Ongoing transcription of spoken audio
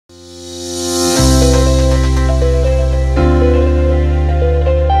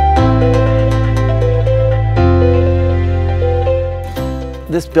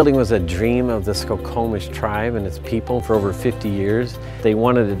building was a dream of the Skokomish tribe and its people for over 50 years. They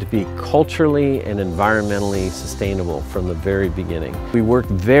wanted it to be culturally and environmentally sustainable from the very beginning. We worked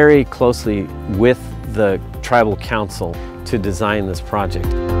very closely with the tribal council to design this project.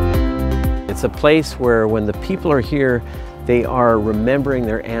 It's a place where when the people are here, they are remembering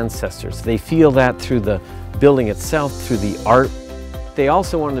their ancestors. They feel that through the building itself, through the art. They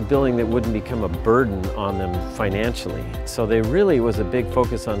also wanted a building that wouldn't become a burden on them financially. So there really was a big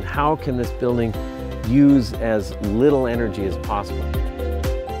focus on how can this building use as little energy as possible.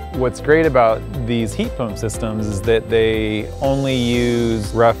 What's great about these heat pump systems is that they only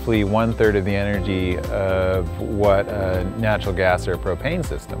use roughly 1/3 of the energy of what a natural gas or propane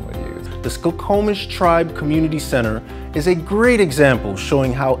system would use. The Skokomish Tribe Community Center is a great example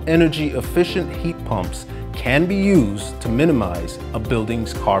showing how energy-efficient heat pumps can be used to minimize a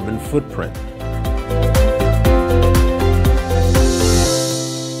building's carbon footprint.